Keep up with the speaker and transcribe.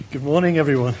Good morning,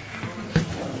 everyone.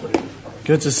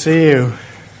 Good to see you.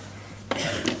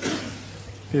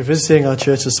 If you're visiting our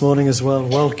church this morning as well,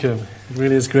 welcome. It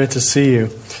really is great to see you.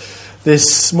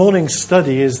 This morning's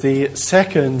study is the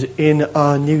second in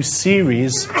our new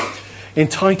series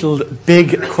entitled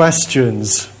Big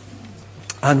Questions.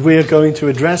 And we are going to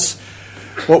address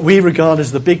what we regard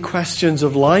as the big questions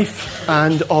of life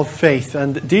and of faith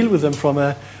and deal with them from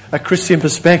a Christian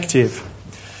perspective.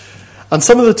 And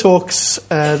some of the talks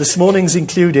this morning's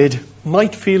included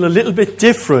might feel a little bit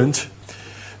different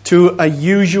to a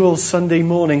usual Sunday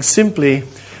morning simply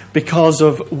because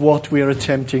of what we are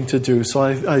attempting to do. So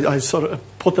I sort of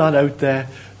put that out there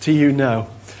to you now.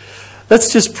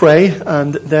 Let's just pray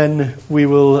and then we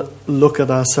will look at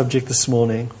our subject this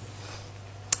morning.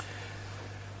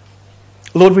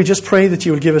 Lord, we just pray that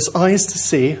you will give us eyes to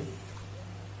see,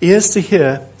 ears to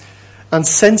hear, and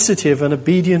sensitive and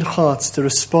obedient hearts to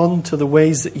respond to the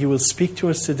ways that you will speak to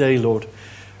us today, Lord.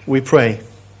 We pray.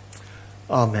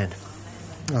 Amen.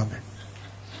 Amen.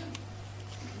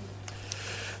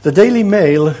 The Daily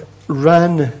Mail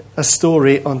ran a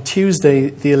story on Tuesday,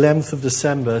 the 11th of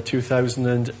December,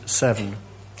 2007.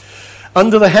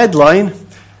 Under the headline,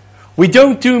 "We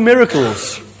Don't Do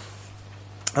Miracles."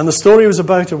 And the story was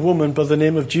about a woman by the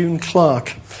name of June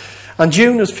Clark. And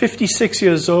June was 56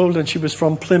 years old and she was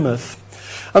from Plymouth.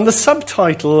 And the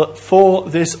subtitle for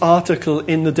this article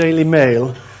in the Daily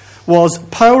Mail was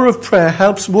 "Power of Prayer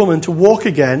Helps Woman to Walk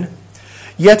Again,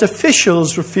 Yet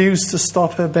Officials Refuse to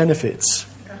Stop Her Benefits."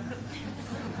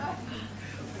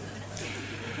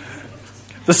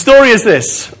 The story is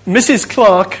this. Mrs.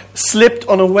 Clark slipped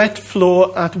on a wet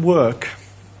floor at work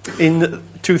in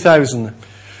 2000.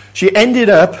 She ended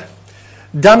up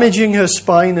damaging her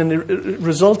spine and it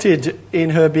resulted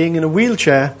in her being in a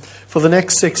wheelchair for the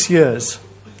next 6 years.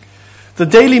 The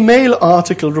Daily Mail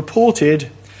article reported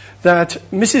that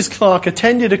Mrs. Clark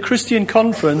attended a Christian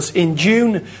conference in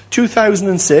June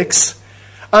 2006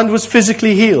 and was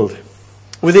physically healed.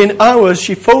 Within hours,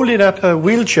 she folded up her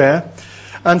wheelchair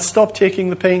and stopped taking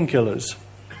the painkillers.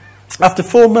 After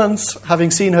 4 months,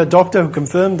 having seen her doctor who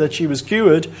confirmed that she was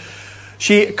cured,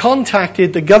 she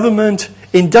contacted the government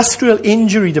industrial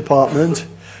injury department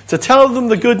to tell them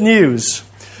the good news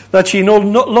that she no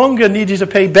longer needed to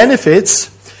pay benefits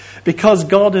because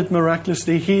God had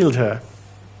miraculously healed her.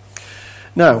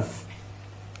 Now,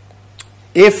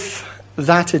 if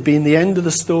that had been the end of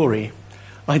the story,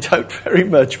 I doubt very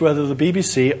much whether the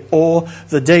BBC or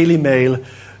the Daily Mail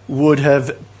would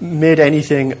have made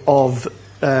anything of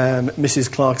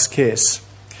Mrs. Clark's case.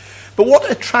 But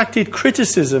what attracted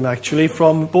criticism, actually,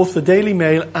 from both the Daily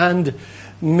Mail and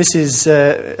the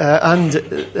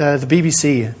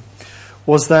BBC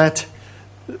was that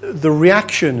the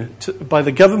reaction by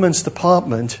the government's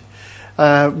department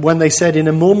when they said in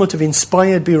a moment of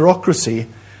inspired bureaucracy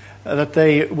that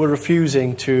they were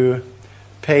refusing to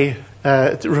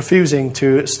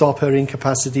stop her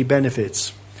incapacity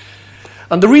benefits.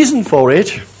 And the reason for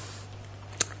it,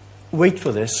 wait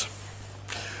for this,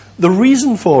 the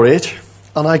reason for it,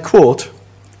 and I quote,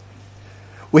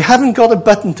 "We haven't got a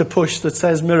button to push that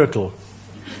says miracle."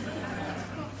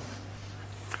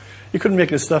 You couldn't make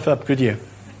this stuff up, could you?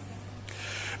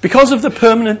 Because of the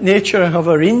permanent nature of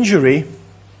her injury,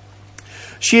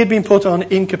 she had been put on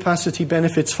incapacity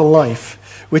benefits for life,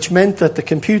 which meant that the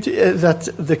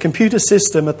computer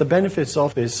system at the benefits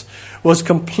office was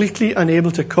completely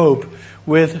unable to cope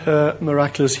with her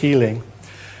miraculous healing.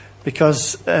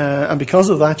 Because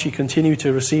of that, she continued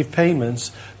to receive payments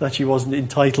that she wasn't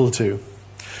entitled to.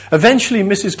 Eventually,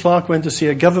 Mrs. Clark went to see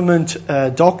a government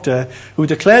doctor who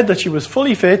declared that she was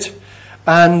fully fit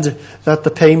and that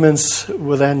the payments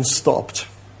were then stopped.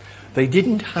 They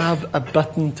didn't have a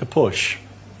button to push.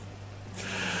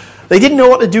 They didn't know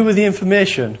what to do with the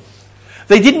information.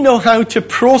 They didn't know how to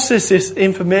process this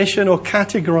information or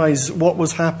categorize what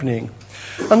was happening.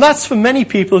 And that's for many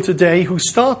people today who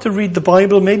start to read the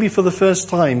Bible maybe for the first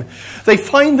time. They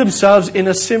find themselves in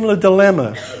a similar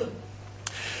dilemma.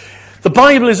 The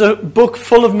Bible is a book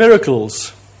full of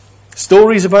miracles.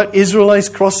 Stories about Israelites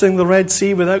crossing the Red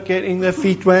Sea without getting their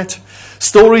feet wet.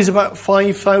 Stories about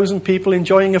 5,000 people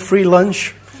enjoying a free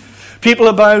lunch.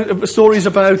 Stories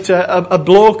about a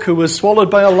bloke who was swallowed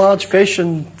by a large fish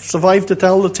and survived to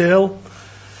tell the tale.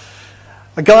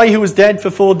 A guy who was dead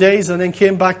for 4 days and then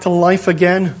came back to life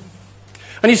again.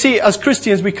 And you see, as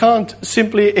Christians, we can't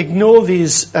simply ignore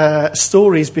these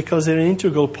stories because they're an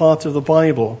integral part of the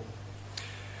Bible.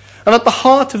 And at the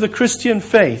heart of the Christian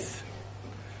faith,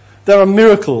 there are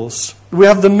miracles. We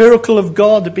have the miracle of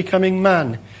God becoming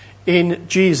man in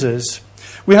Jesus.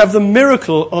 We have the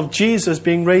miracle of Jesus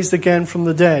being raised again from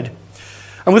the dead.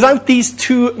 And without these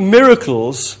two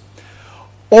miracles,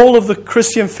 all of the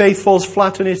Christian faith falls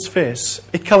flat on its face.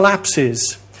 It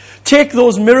collapses. Take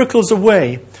those miracles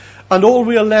away, and all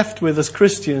we are left with as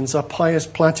Christians are pious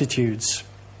platitudes.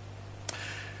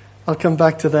 I'll come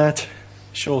back to that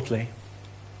shortly.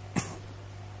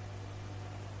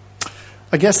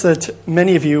 I guess that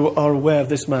many of you are aware of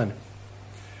this man,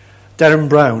 Derren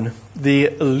Brown, the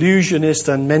illusionist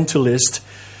and mentalist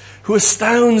who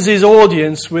astounds his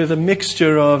audience with a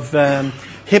mixture of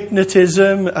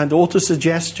hypnotism and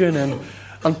autosuggestion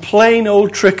and plain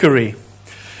old trickery.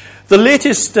 The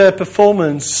latest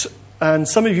performance, and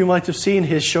some of you might have seen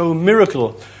his show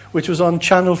Miracle, which was on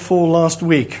Channel 4 last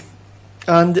week.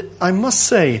 And I must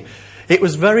say, it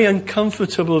was very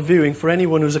uncomfortable viewing for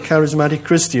anyone who's a charismatic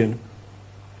Christian.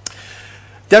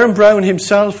 Derren Brown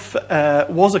himself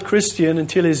was a Christian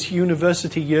until his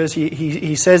university years.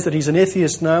 He says that he's an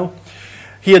atheist now.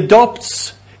 He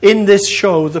adopts in this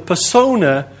show the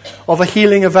persona of a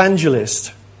healing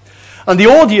evangelist. And the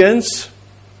audience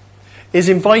is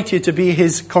invited to be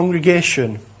his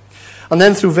congregation. And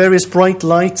then through various bright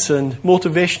lights and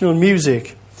motivational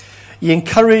music, he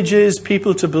encourages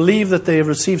people to believe that they have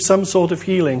received some sort of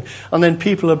healing, and then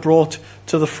people are brought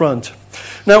to the front.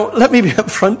 Now, let me be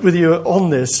upfront with you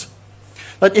on this.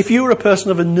 That if you're a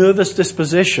person of a nervous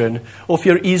disposition, or if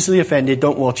you're easily offended,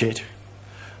 don't watch it.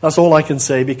 That's all I can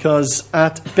say, because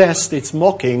at best it's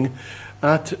mocking,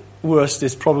 at worst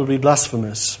it's probably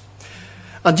blasphemous.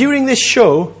 And during this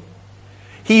show,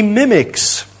 he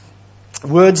mimics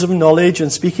words of knowledge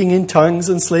and speaking in tongues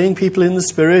and slaying people in the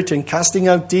spirit and casting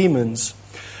out demons.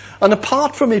 And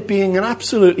apart from it being an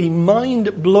absolutely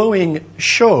mind-blowing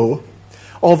show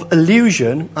of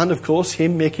illusion, and of course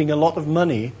him making a lot of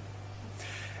money,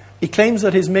 he claims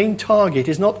that his main target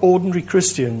is not ordinary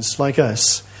Christians like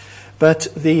us, but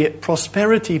the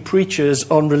prosperity preachers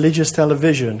on religious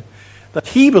television that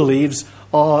he believes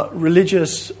are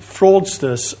religious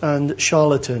fraudsters and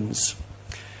charlatans.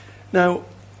 Now,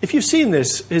 if you've seen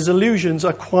this, his illusions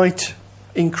are quite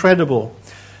incredible.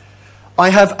 I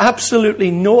have absolutely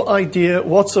no idea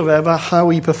whatsoever how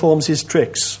he performs his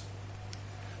tricks.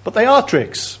 But they are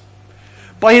tricks.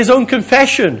 By his own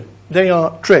confession, they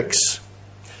are tricks.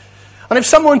 And if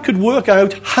someone could work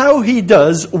out how he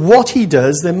does what he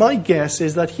does, then my guess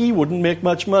is that he wouldn't make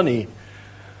much money.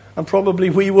 And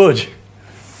probably we would.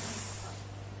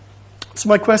 So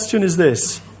my question is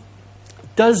this.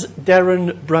 Does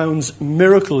Derren Brown's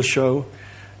miracle show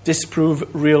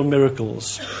disprove real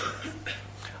miracles?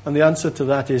 And the answer to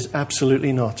that is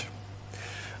absolutely not.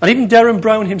 And even Derren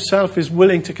Brown himself is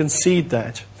willing to concede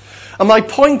that. And my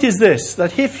point is this,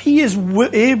 that if he is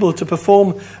able to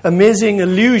perform amazing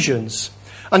illusions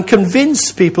and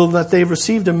convince people that they've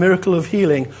received a miracle of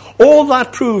healing, all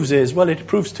that proves is, well, it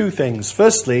proves two things.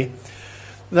 Firstly,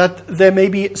 that there may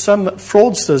be some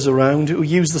fraudsters around who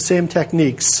use the same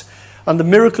techniques, and the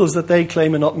miracles that they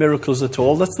claim are not miracles at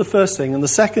all. That's the first thing. And the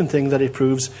second thing that it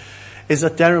proves is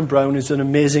that Derren Brown is an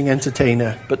amazing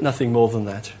entertainer, but nothing more than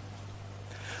that.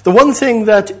 The one thing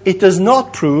that it does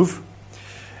not prove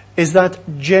is that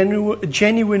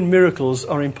genuine miracles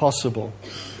are impossible.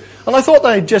 And I thought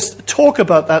I'd just talk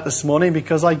about that this morning,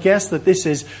 because I guess that this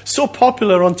is so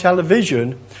popular on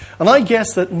television, and I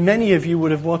guess that many of you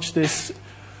would have watched this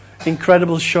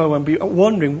incredible show and be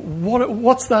wondering,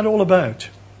 what's that all about?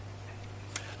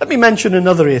 Let me mention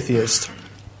another atheist.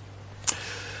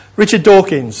 Richard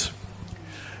Dawkins,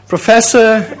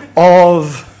 Professor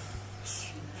of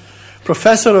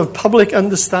Public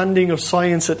Understanding of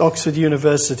Science at Oxford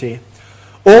University,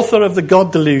 author of The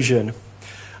God Delusion.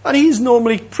 And he's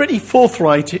normally pretty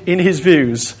forthright in his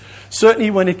views,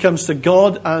 certainly when it comes to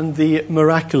God and the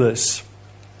miraculous.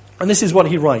 And this is what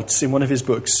he writes in one of his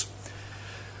books.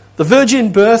 The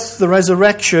virgin birth, the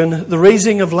resurrection, the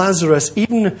raising of Lazarus,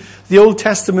 even the Old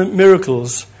Testament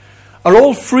miracles, are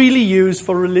all freely used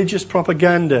for religious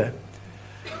propaganda.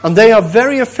 And they are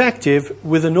very effective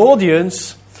with an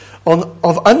audience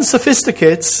of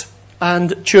unsophisticates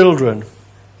and children.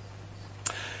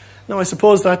 Now, I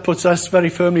suppose that puts us very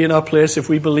firmly in our place if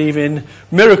we believe in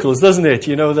miracles, doesn't it?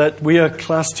 You know, that we are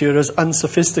classed here as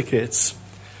unsophisticates.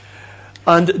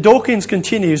 And Dawkins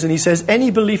continues and he says, any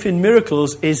belief in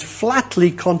miracles is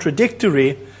flatly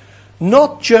contradictory,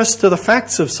 not just to the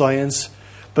facts of science,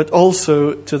 but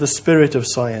also to the spirit of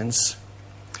science.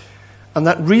 And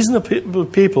that reasonable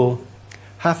people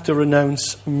have to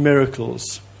renounce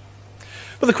miracles.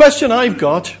 But the question I've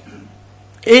got,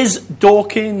 is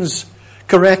Dawkins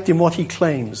correct in what he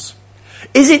claims?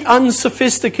 Is it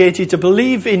unsophisticated to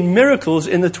believe in miracles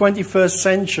in the 21st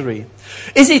century?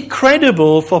 Is it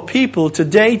credible for people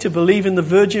today to believe in the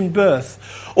virgin birth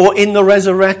or in the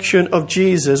resurrection of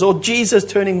Jesus or Jesus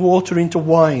turning water into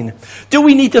wine? Do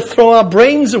we need to throw our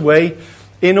brains away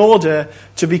in order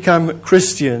to become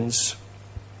Christians?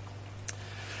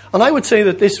 And I would say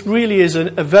that this really is a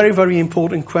very, very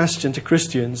important question to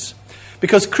Christians,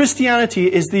 because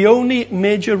Christianity is the only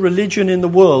major religion in the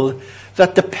world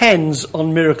that depends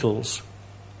on miracles.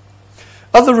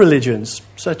 Other religions,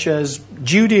 such as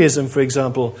Judaism, for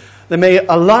example, they may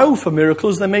allow for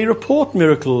miracles, they may report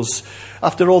miracles.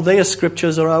 After all, their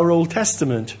scriptures are our Old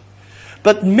Testament.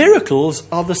 But miracles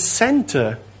are the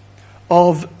center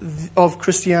of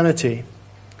Christianity.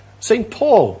 St.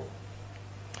 Paul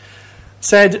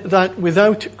said that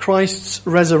without Christ's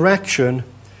resurrection,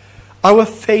 our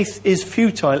faith is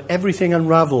futile. Everything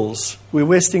unravels. We're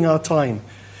wasting our time.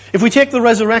 If we take the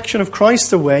resurrection of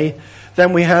Christ away,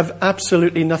 then we have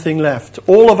absolutely nothing left.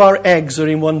 All of our eggs are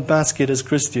in one basket as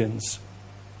Christians.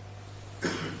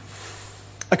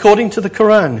 According to the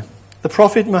Quran, the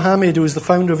Prophet Muhammad, who is the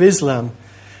founder of Islam,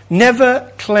 never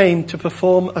claimed to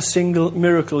perform a single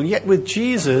miracle. Yet with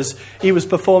Jesus, he was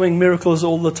performing miracles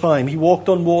all the time. He walked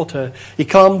on water. He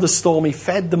calmed the storm. He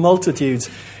fed the multitudes.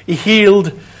 He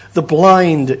healed the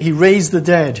blind. He raised the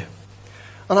dead.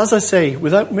 And as I say,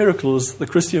 without miracles, the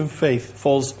Christian faith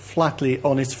falls flatly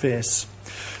on its face.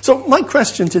 So my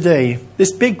question today,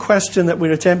 this big question that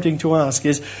we're attempting to ask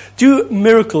is, do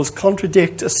miracles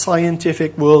contradict a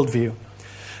scientific worldview?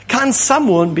 Can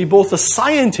someone be both a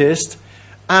scientist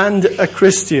and a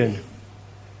Christian?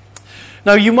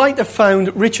 Now, you might have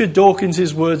found Richard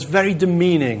Dawkins' words very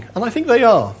demeaning, and I think they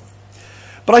are.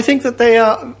 But I think that they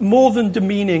are more than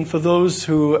demeaning for those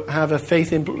who have a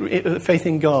faith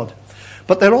in God.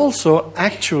 But they're also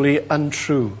actually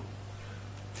untrue.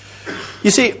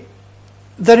 You see,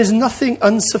 there is nothing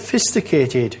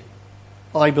unsophisticated,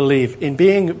 I believe, in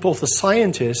being both a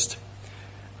scientist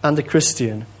and a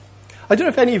Christian. I don't know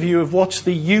if any of you have watched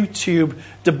the YouTube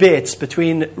debates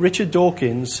between Richard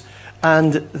Dawkins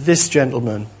and this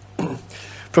gentleman,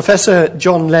 Professor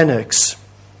John Lennox.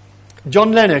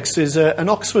 John Lennox is an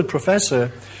Oxford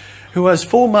professor who has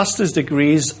 4 master's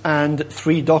degrees and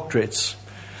 3 doctorates.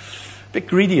 A bit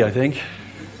greedy, I think.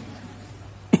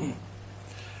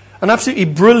 An absolutely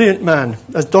brilliant man,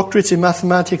 has doctorates in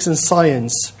mathematics and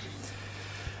science.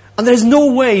 And there's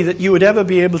no way that you would ever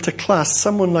be able to class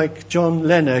someone like John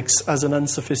Lennox as an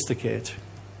unsophisticate.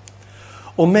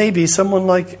 Or maybe someone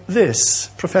like this,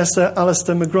 Professor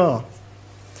Alistair McGrath.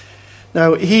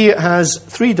 Now, he has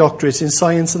 3 doctorates in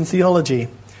science and theology.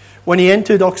 When he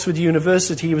entered Oxford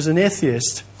University, he was an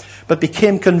atheist, but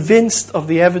became convinced of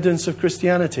the evidence of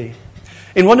Christianity.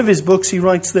 In one of his books, he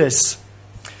writes this: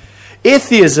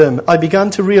 "Atheism, I began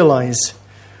to realize,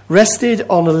 rested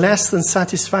on a less than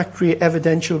satisfactory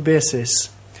evidential basis.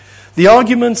 The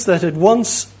arguments that had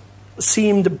once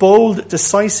seemed bold,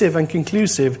 decisive, and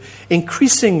conclusive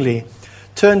increasingly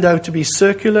turned out to be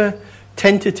circular,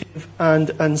 tentative,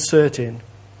 and uncertain."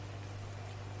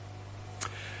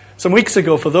 Some weeks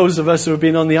ago, for those of us who have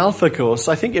been on the Alpha course,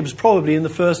 I think it was probably in the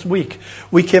first week,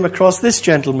 we came across this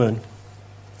gentleman,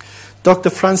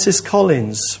 Dr. Francis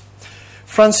Collins.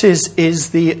 Francis is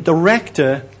the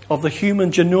director of the Human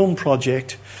Genome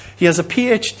Project. He has a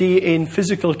PhD in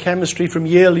physical chemistry from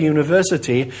Yale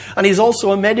University, and he's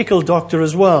also a medical doctor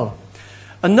as well.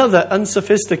 Another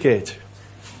unsophisticate?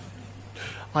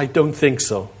 I don't think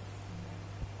so.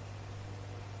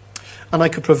 And I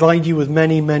could provide you with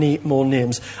many, many more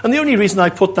names. And the only reason I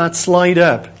put that slide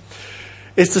up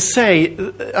is to say,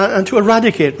 and to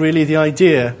eradicate really the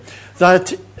idea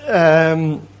that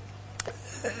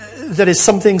there is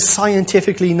something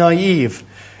scientifically naive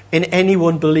in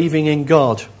anyone believing in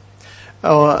God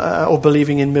or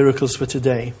believing in miracles for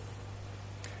today.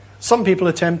 Some people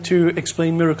attempt to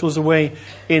explain miracles away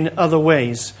in other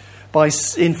ways by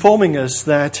informing us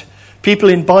that people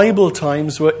in Bible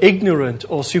times were ignorant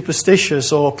or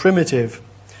superstitious or primitive.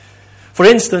 For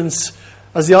instance,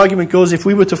 as the argument goes, if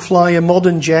we were to fly a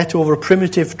modern jet over a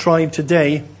primitive tribe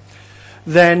today,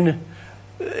 then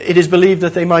it is believed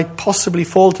that they might possibly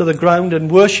fall to the ground and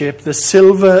worship the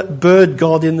silver bird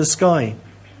god in the sky.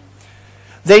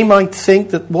 They might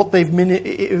think that what they've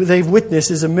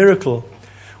witnessed is a miracle,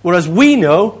 whereas we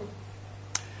know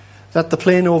that the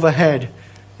plane overhead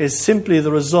is simply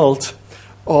the result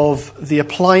of the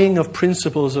applying of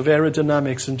principles of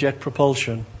aerodynamics and jet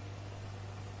propulsion.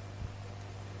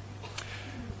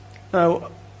 Now,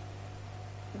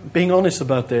 being honest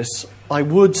about this, I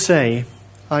would say,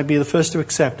 I'd be the first to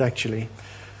accept actually,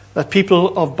 that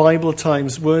people of Bible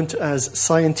times weren't as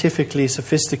scientifically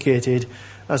sophisticated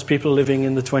as people living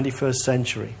in the 21st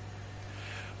century.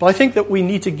 But I think that we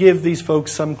need to give these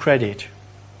folks some credit.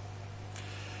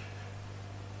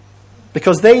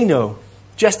 Because they know,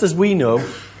 just as we know,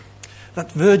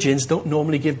 that virgins don't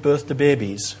normally give birth to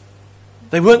babies.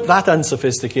 They weren't that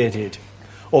unsophisticated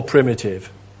or primitive.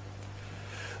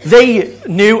 They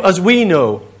knew, as we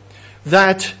know,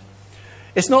 that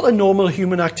it's not a normal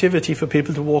human activity for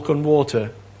people to walk on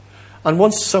water. And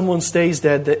once someone is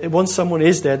dead,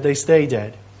 they stay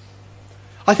dead.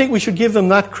 I think we should give them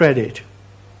that credit.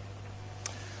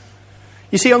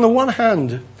 You see, on the one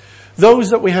hand, those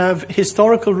that we have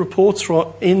historical reports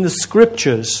from in the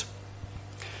scriptures,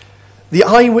 the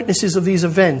eyewitnesses of these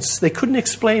events, they couldn't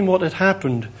explain what had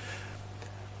happened,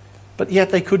 but yet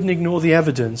they couldn't ignore the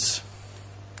evidence.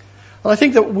 And I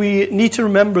think that we need to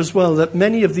remember as well that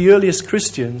many of the earliest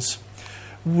Christians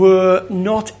were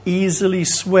not easily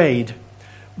swayed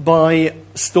by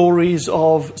stories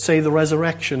of, say, the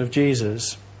resurrection of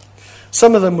Jesus.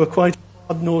 Some of them were quite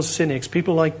hard-nosed cynics,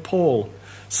 people like Paul,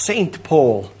 Saint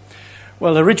Paul.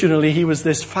 Well, originally he was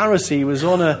this Pharisee. He was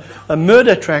on a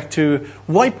murder track to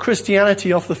wipe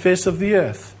Christianity off the face of the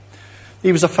earth.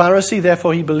 He was a Pharisee,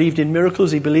 therefore he believed in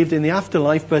miracles, he believed in the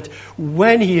afterlife, but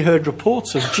when he heard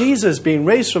reports of Jesus being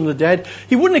raised from the dead,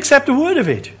 he wouldn't accept a word of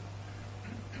it.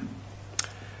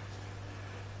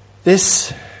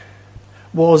 This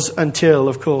was until,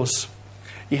 of course,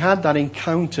 he had that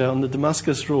encounter on the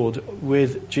Damascus Road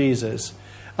with Jesus,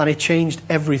 and it changed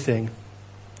everything.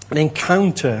 An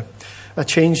encounter that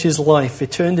changed his life.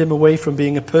 It turned him away from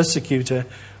being a persecutor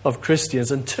of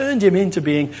Christians and turned him into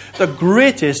being the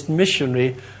greatest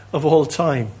missionary of all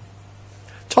time.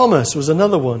 Thomas was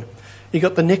another one. He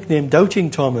got the nickname Doubting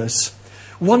Thomas.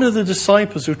 One of the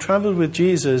disciples who traveled with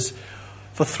Jesus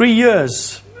for 3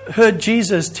 years, heard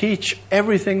Jesus teach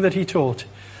everything that he taught,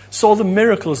 saw the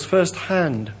miracles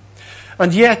firsthand.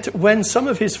 And yet, when some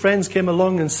of his friends came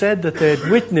along and said that they had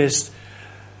witnessed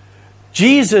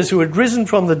Jesus who had risen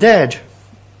from the dead,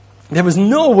 there was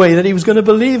no way that he was going to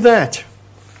believe that.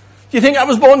 Do you think I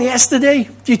was born yesterday?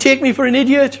 Do you take me for an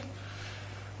idiot?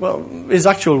 Well, his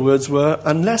actual words were,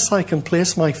 unless I can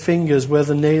place my fingers where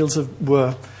the nails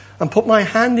were and put my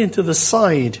hand into the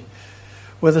side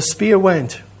where the spear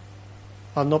went,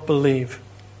 I'll not believe.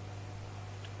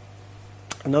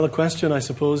 Another question, I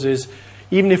suppose, is,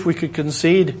 even if we could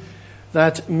concede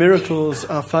that miracles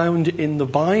are found in the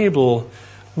Bible,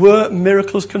 were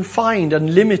miracles confined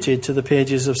and limited to the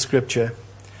pages of Scripture?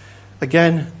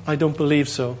 Again, I don't believe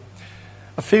so.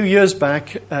 A few years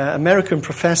back, American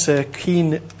professor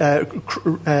Craig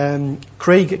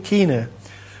Keener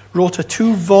wrote a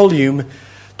 2-volume,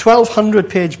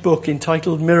 1,200-page book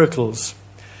entitled Miracles,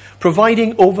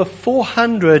 providing over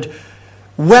 400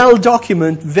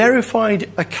 well-documented, verified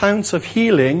accounts of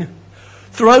healing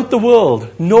throughout the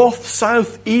world, north,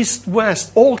 south, east,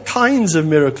 west, all kinds of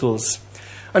miracles.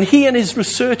 And he and his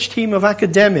research team of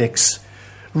academics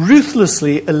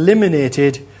ruthlessly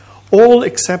eliminated all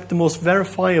except the most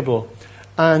verifiable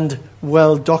and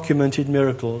well-documented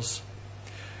miracles.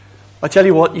 I tell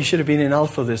you what, you should have been in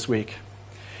Alpha this week.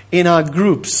 In our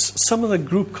groups, some of the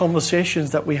group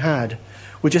conversations that we had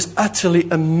were just utterly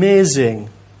amazing,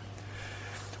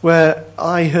 where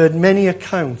I heard many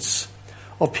accounts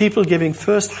of people giving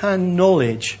first-hand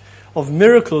knowledge of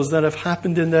miracles that have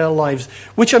happened in their lives,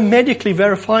 which are medically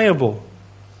verifiable.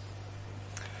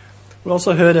 We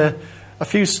also heard a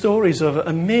few stories of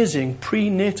amazing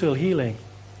prenatal healing.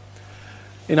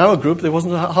 In our group, there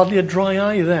wasn't hardly a dry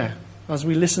eye there as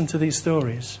we listened to these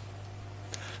stories.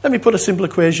 Let me put a simple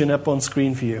equation up on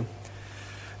screen for you.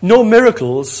 No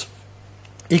miracles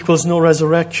equals no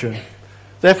resurrection.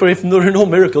 Therefore, if there are no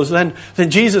miracles, then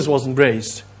Jesus wasn't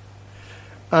raised.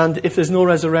 And if there's no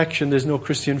resurrection, there's no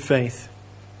Christian faith.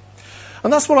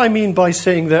 And that's what I mean by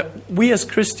saying that we as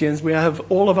Christians, we have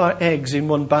all of our eggs in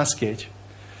one basket.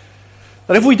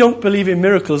 That if we don't believe in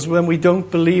miracles, when we don't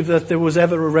believe that there was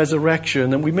ever a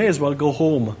resurrection, then we may as well go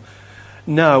home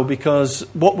now, because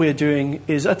what we're doing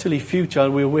is utterly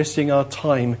futile. We're wasting our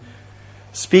time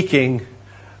speaking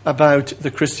about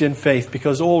the Christian faith,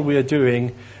 because all we're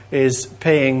doing is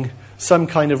paying some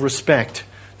kind of respect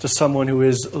to someone who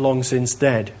is long since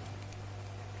dead.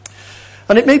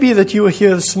 And it may be that you are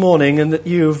here this morning and that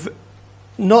you've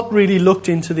not really looked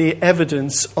into the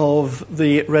evidence of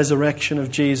the resurrection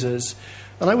of Jesus.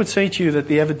 And I would say to you that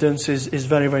the evidence is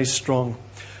very, very strong.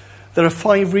 There are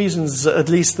 5 reasons, at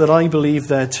least, that I believe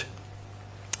that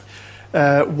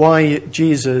why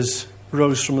Jesus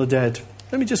rose from the dead.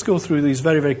 Let me just go through these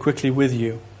very, very quickly with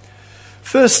you.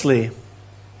 Firstly,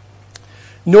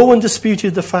 No one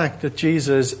disputed the fact that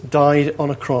Jesus died on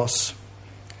a cross.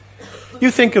 You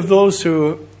think of those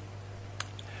who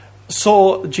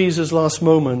saw Jesus' last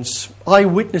moments.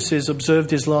 Eyewitnesses observed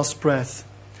his last breath.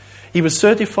 He was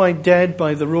certified dead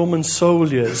by the Roman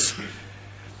soldiers.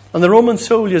 And the Roman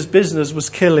soldiers' business was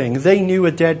killing. They knew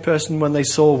a dead person when they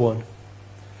saw one.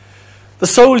 The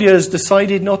soldiers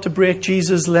decided not to break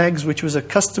Jesus' legs, which was a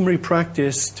customary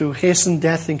practice to hasten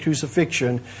death in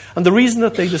crucifixion. And the reason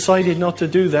that they decided not to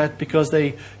do that, because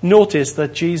they noticed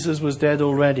that Jesus was dead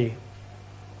already.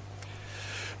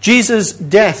 Jesus'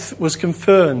 death was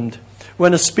confirmed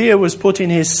when a spear was put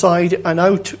in his side and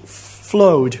out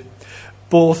flowed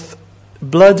both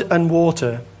blood and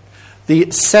water,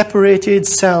 the separated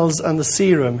cells and the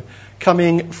serum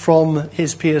coming from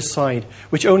his pierced side,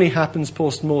 which only happens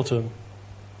post-mortem.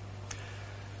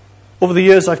 Over the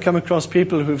years, I've come across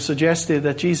people who've suggested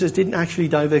that Jesus didn't actually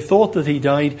die. They thought that he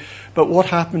died, but what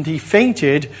happened? He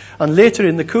fainted, and later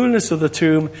in the coolness of the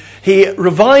tomb, he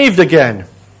revived again.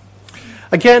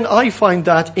 Again, I find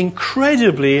that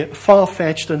incredibly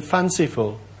far-fetched and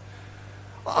fanciful.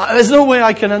 There's no way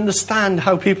I can understand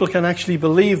how people can actually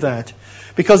believe that,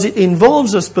 because it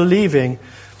involves us believing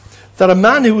that a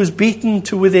man who was beaten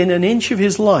to within an inch of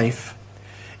his life,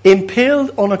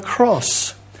 impaled on a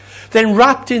cross, then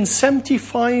wrapped in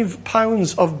 75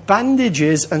 pounds of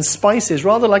bandages and spices,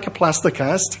 rather like a plaster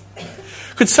cast,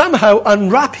 could somehow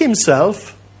unwrap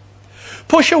himself,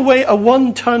 push away a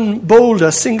 1-ton boulder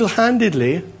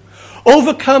single-handedly,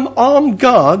 overcome armed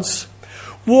guards,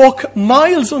 walk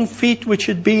miles on feet which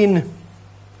had been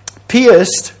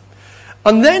pierced,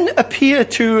 and then appear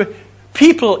to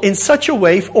people in such a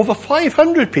way, over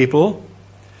 500 people,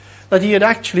 that he had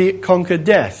actually conquered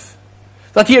death.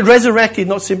 That he had resurrected,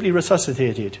 not simply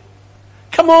resuscitated.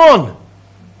 Come on!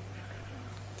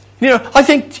 You know, I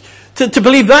think to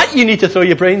believe that, you need to throw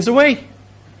your brains away.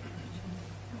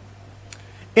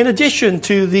 In addition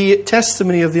to the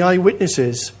testimony of the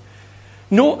eyewitnesses,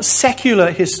 no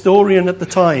secular historian at the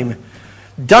time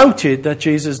doubted that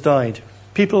Jesus died.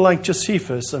 People like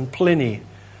Josephus and Pliny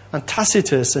and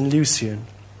Tacitus and Lucian.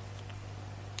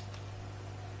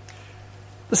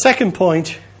 The second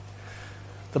point,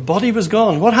 the body was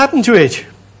gone. What happened to it?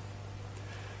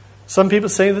 Some people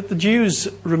say that the Jews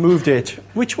removed it,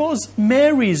 which was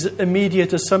Mary's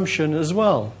immediate assumption as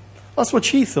well. That's what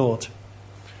she thought.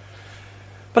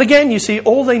 But again, you see,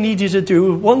 all they needed to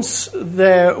do, once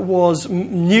there was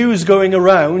news going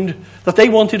around that they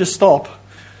wanted to stop,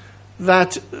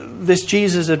 that this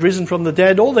Jesus had risen from the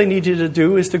dead, all they needed to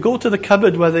do is to go to the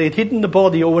cupboard where they had hidden the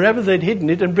body or wherever they'd hidden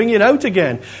it and bring it out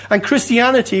again. And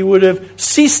Christianity would have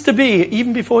ceased to be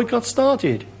even before it got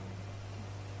started.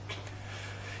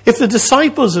 If the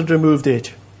disciples had removed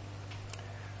it,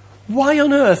 why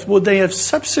on earth would they have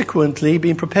subsequently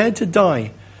been prepared to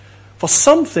die for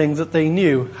something that they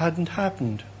knew hadn't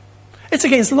happened? It's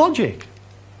against logic.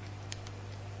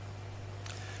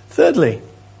 Thirdly,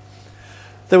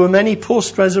 there were many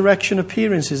post-resurrection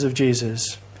appearances of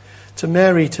Jesus. To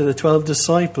Mary, to the 12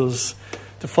 disciples,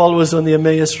 to followers on the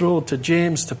Emmaus Road, to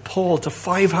James, to Paul, to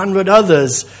 500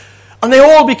 others. And they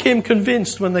all became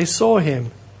convinced when they saw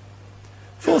him.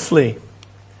 Fourthly,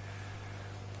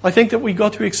 I think that we've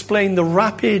got to explain the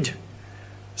rapid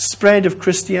spread of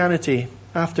Christianity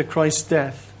after Christ's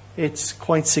death. It's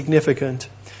quite significant.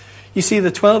 You see,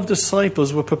 the 12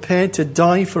 disciples were prepared to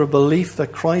die for a belief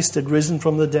that Christ had risen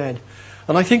from the dead.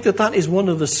 And I think that that is one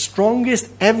of the strongest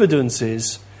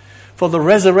evidences for the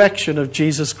resurrection of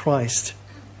Jesus Christ.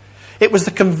 It was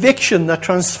the conviction that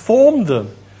transformed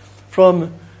them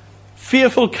from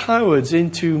fearful cowards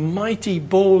into mighty,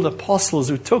 bold apostles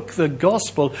who took the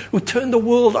gospel, who turned the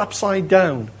world upside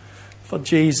down for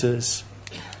Jesus.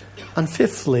 And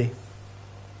fifthly,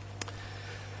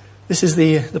 this is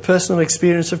the personal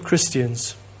experience of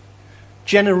Christians.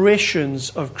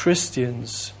 Generations of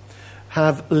Christians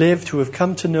have lived, who have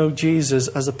come to know Jesus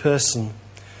as a person,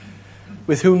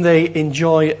 with whom they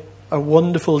enjoy a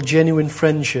wonderful, genuine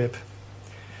friendship.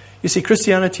 You see,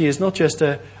 Christianity is not just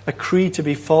a creed to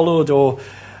be followed or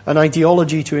an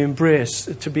ideology to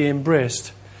be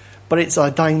embraced, but it's a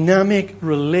dynamic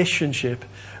relationship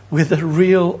with the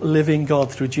real living God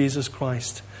through Jesus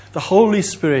Christ. The Holy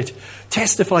Spirit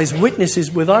testifies, witnesses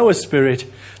with our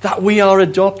spirit that we are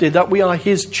adopted, that we are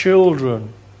his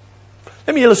children.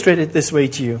 Let me illustrate it this way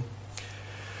to you.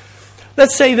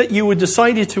 Let's say that you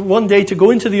decided one day to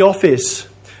go into the office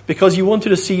because you wanted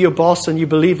to see your boss and you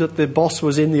believed that the boss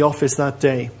was in the office that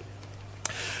day.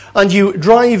 And you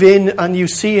drive in and you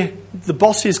see the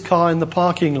boss's car in the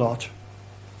parking lot.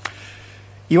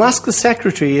 You ask the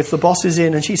secretary if the boss is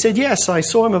in, and she said, yes, I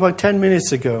saw him about 10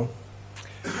 minutes ago.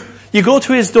 You go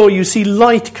to his door, you see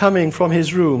light coming from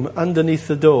his room underneath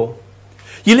the door.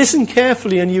 You listen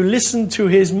carefully and you listen to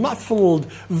his muffled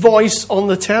voice on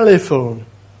the telephone.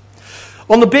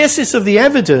 On the basis of the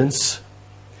evidence,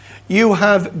 you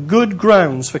have good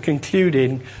grounds for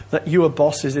concluding that your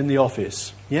boss is in the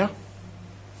office. Yeah?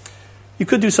 You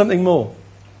could do something more.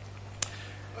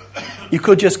 You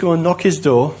could just go and knock his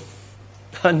door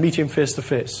and meet him face to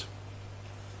face.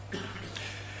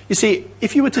 You see,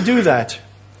 if you were to do that,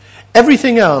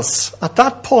 everything else at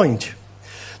that point,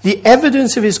 the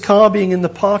evidence of his car being in the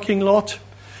parking lot,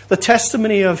 the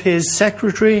testimony of his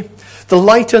secretary, the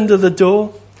light under the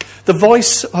door, the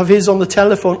voice of his on the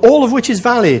telephone, all of which is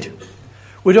valid,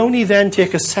 would only then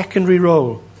take a secondary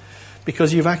role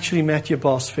because you've actually met your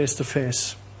boss face to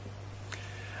face.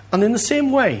 And in the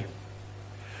same way,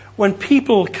 when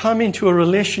people come into a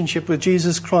relationship with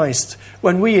Jesus Christ,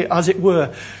 when we, as it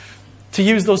were, to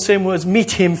use those same words,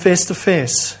 meet him face to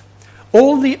face,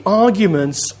 all the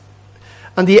arguments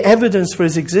and the evidence for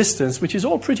his existence, which is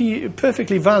all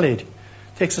perfectly valid,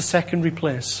 takes a secondary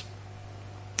place.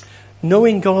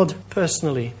 Knowing God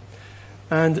personally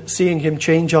and seeing him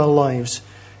change our lives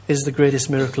is the greatest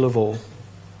miracle of all.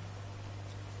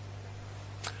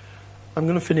 I'm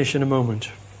going to finish in a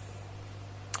moment.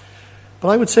 But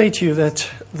I would say to you that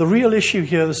the real issue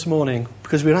here this morning,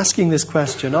 because we're asking this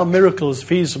question, are miracles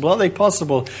feasible? Are they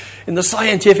possible in the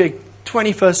scientific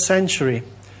 21st century?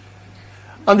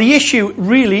 And the issue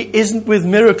really isn't with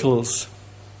miracles,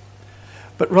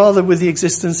 but rather with the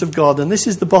existence of God. And this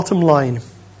is the bottom line.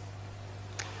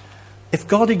 If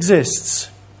God exists,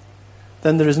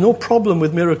 then there is no problem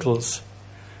with miracles,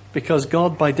 because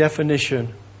God, by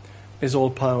definition, is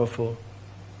all-powerful.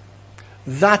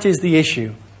 That is the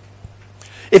issue.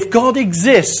 If God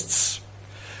exists,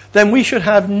 then we should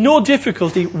have no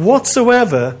difficulty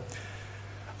whatsoever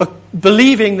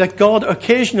believing that God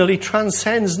occasionally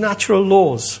transcends natural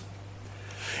laws.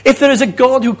 If there is a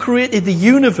God who created the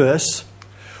universe,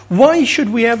 why should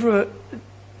we ever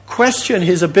question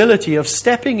his ability of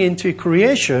stepping into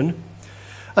creation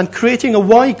and creating a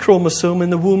Y chromosome in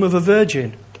the womb of a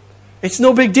virgin? It's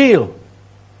no big deal.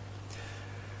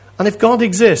 And if God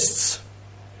exists,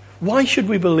 why should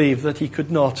we believe that he could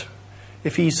not,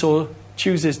 if he so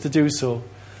chooses to do so,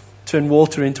 turn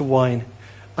water into wine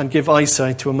and give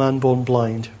eyesight to a man born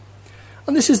blind?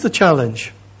 And this is the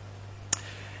challenge.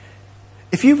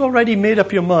 If you've already made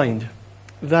up your mind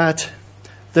that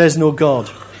there's no God,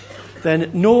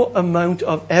 then no amount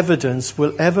of evidence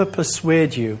will ever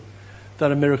persuade you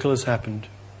that a miracle has happened.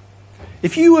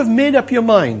 If you have made up your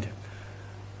mind,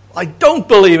 I don't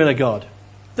believe in a God,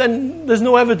 then there's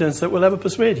no evidence that will ever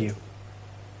persuade you.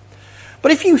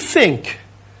 But if you think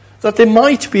that there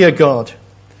might be a God,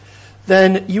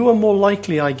 then you are more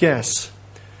likely, I guess,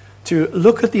 to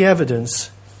look at the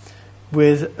evidence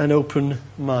with an open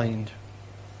mind.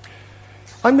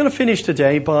 I'm going to finish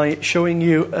today by showing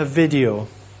you a video.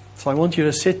 So I want you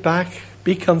to sit back,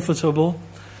 be comfortable.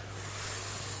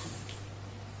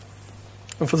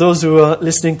 And for those who are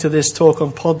listening to this talk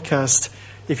on podcast,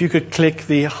 if you could click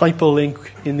the hyperlink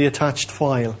in the attached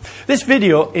file. This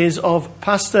video is of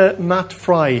Pastor Matt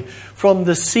Fry from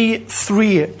the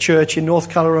C3 Church in North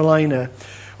Carolina,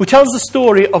 who tells the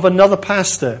story of another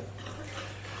pastor,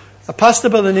 a pastor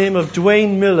by the name of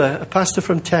Dwayne Miller, a pastor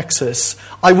from Texas.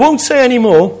 I won't say any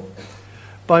more,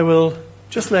 but I will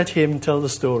just let him tell the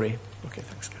story. Okay,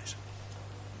 thanks, guys.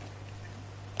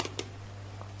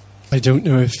 I don't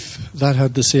know if that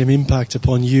had the same impact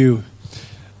upon you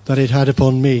that it had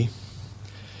upon me.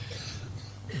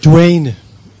 Dwayne,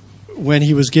 when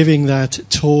he was giving that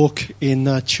talk in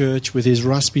that church with his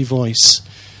raspy voice,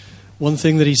 one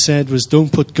thing that he said was,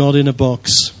 don't put God in a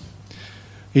box.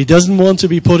 He doesn't want to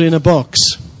be put in a box.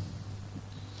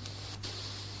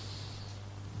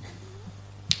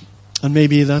 And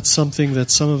maybe that's something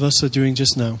that some of us are doing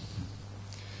just now.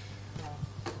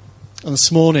 And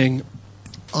this morning,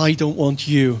 I don't want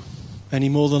you any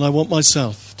more than I want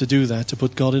myself to do that, to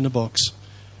put God in a box.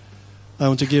 I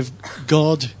want to give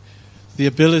God the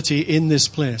ability in this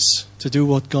place to do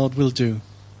what God will do.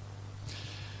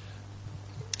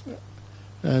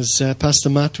 As Pastor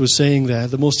Matt was saying there,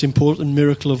 the most important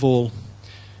miracle of all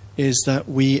is that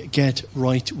we get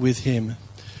right with him,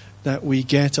 that we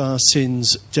get our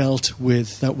sins dealt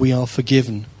with, that we are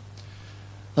forgiven.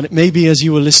 And it may be, as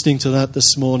you were listening to that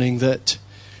this morning, that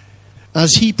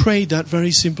as he prayed that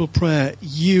very simple prayer,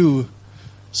 you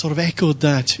sort of echoed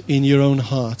that in your own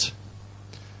heart.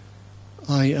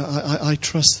 I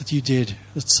trust that you did,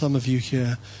 that some of you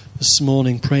here this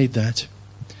morning prayed that.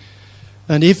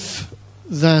 And if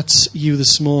that's you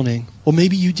this morning, or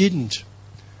maybe you didn't,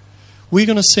 We're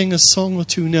going to sing a song or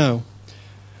two now.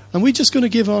 And we're just going to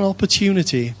give an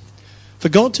opportunity for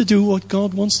God to do what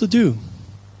God wants to do.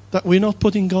 That we're not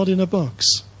putting God in a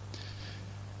box.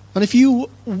 And if you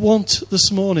want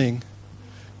this morning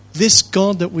this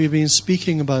God that we've been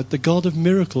speaking about, the God of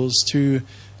miracles, to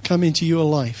come into your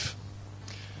life,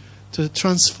 to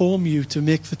transform you, to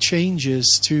make the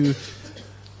changes, to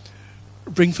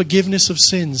bring forgiveness of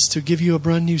sins, to give you a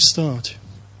brand new start,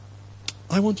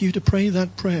 I want you to pray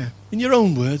that prayer in your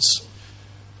own words.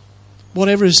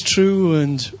 Whatever is true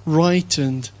and right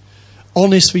and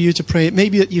honest for you to pray. It may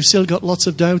be that you've still got lots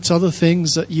of doubts, other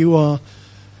things that you are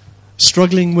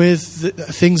struggling with,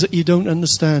 things that you don't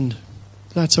understand.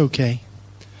 That's okay.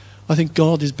 I think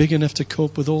God is big enough to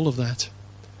cope with all of that.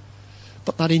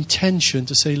 But that intention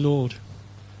to say, Lord,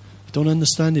 I don't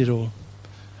understand it all,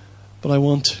 but I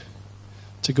want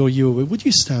to go your way. Would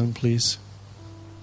you stand, please?